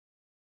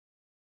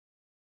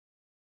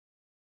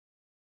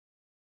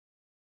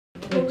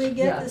Well, we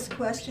get this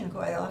question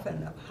quite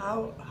often,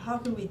 how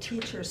can we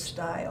teach her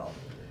style?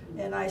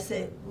 And I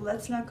say,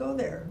 let's not go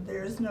there.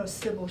 There is no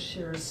Sybil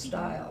Shearer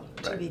style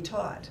to be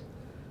taught.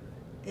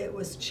 It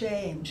was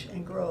change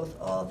and growth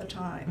all the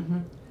time. Mm-hmm.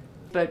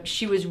 But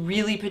she was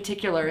really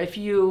particular. If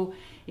you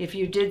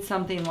did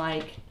something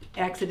like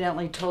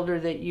accidentally told her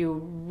that you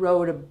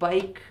rode a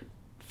bike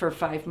for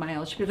 5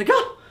 miles, she'd be like,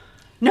 oh,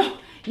 no,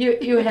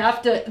 you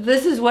have to,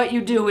 this is what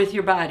you do with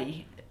your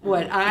body.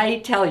 What I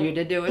tell you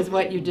to do is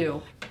what you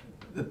do.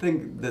 The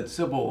thing that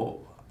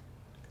Sybil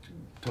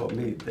told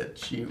me that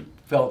she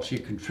felt she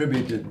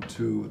contributed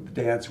to the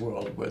dance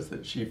world was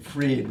that she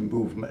freed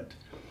movement.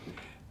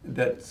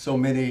 That so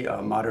many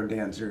modern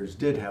dancers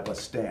did have a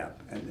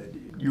stamp, and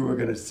that you were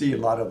going to see a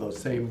lot of those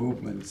same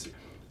movements,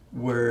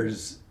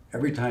 whereas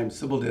every time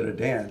Sybil did a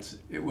dance,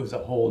 it was a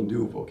whole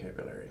new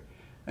vocabulary.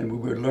 And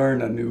we would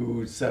learn a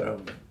new set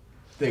of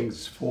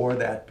things for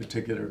that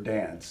particular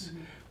dance,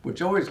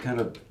 which always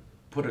kind of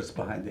put us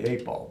behind the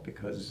 8 ball,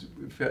 because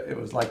it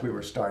was like we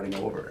were starting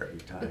over every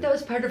time. But that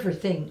was part of her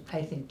thing,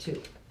 I think,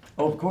 too.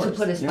 Oh, of course. To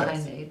put us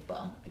behind the 8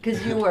 ball.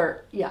 Because you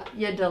were, yeah,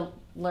 you had to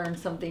learn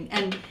something.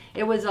 And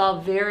it was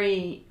all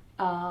very,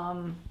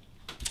 I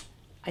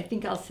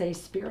think I'll say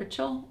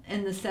spiritual,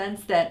 in the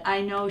sense that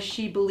I know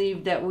she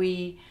believed that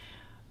we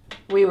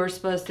were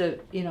supposed to,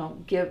 you know,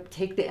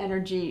 take the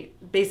energy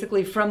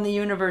basically from the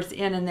universe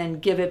in and then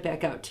give it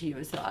back out to you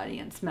as the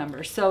audience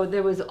member. So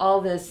there was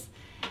all this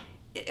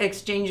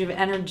exchange of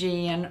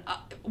energy, and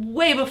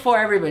way before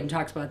everybody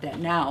talks about that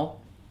now.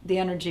 The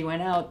energy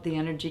went out, the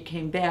energy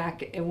came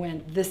back, it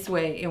went this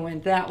way, it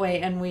went that way,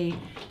 and we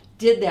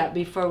did that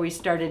before we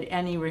started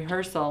any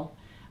rehearsal.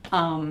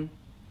 And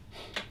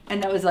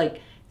that was like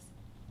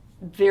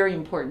very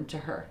important to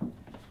her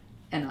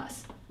and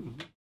us.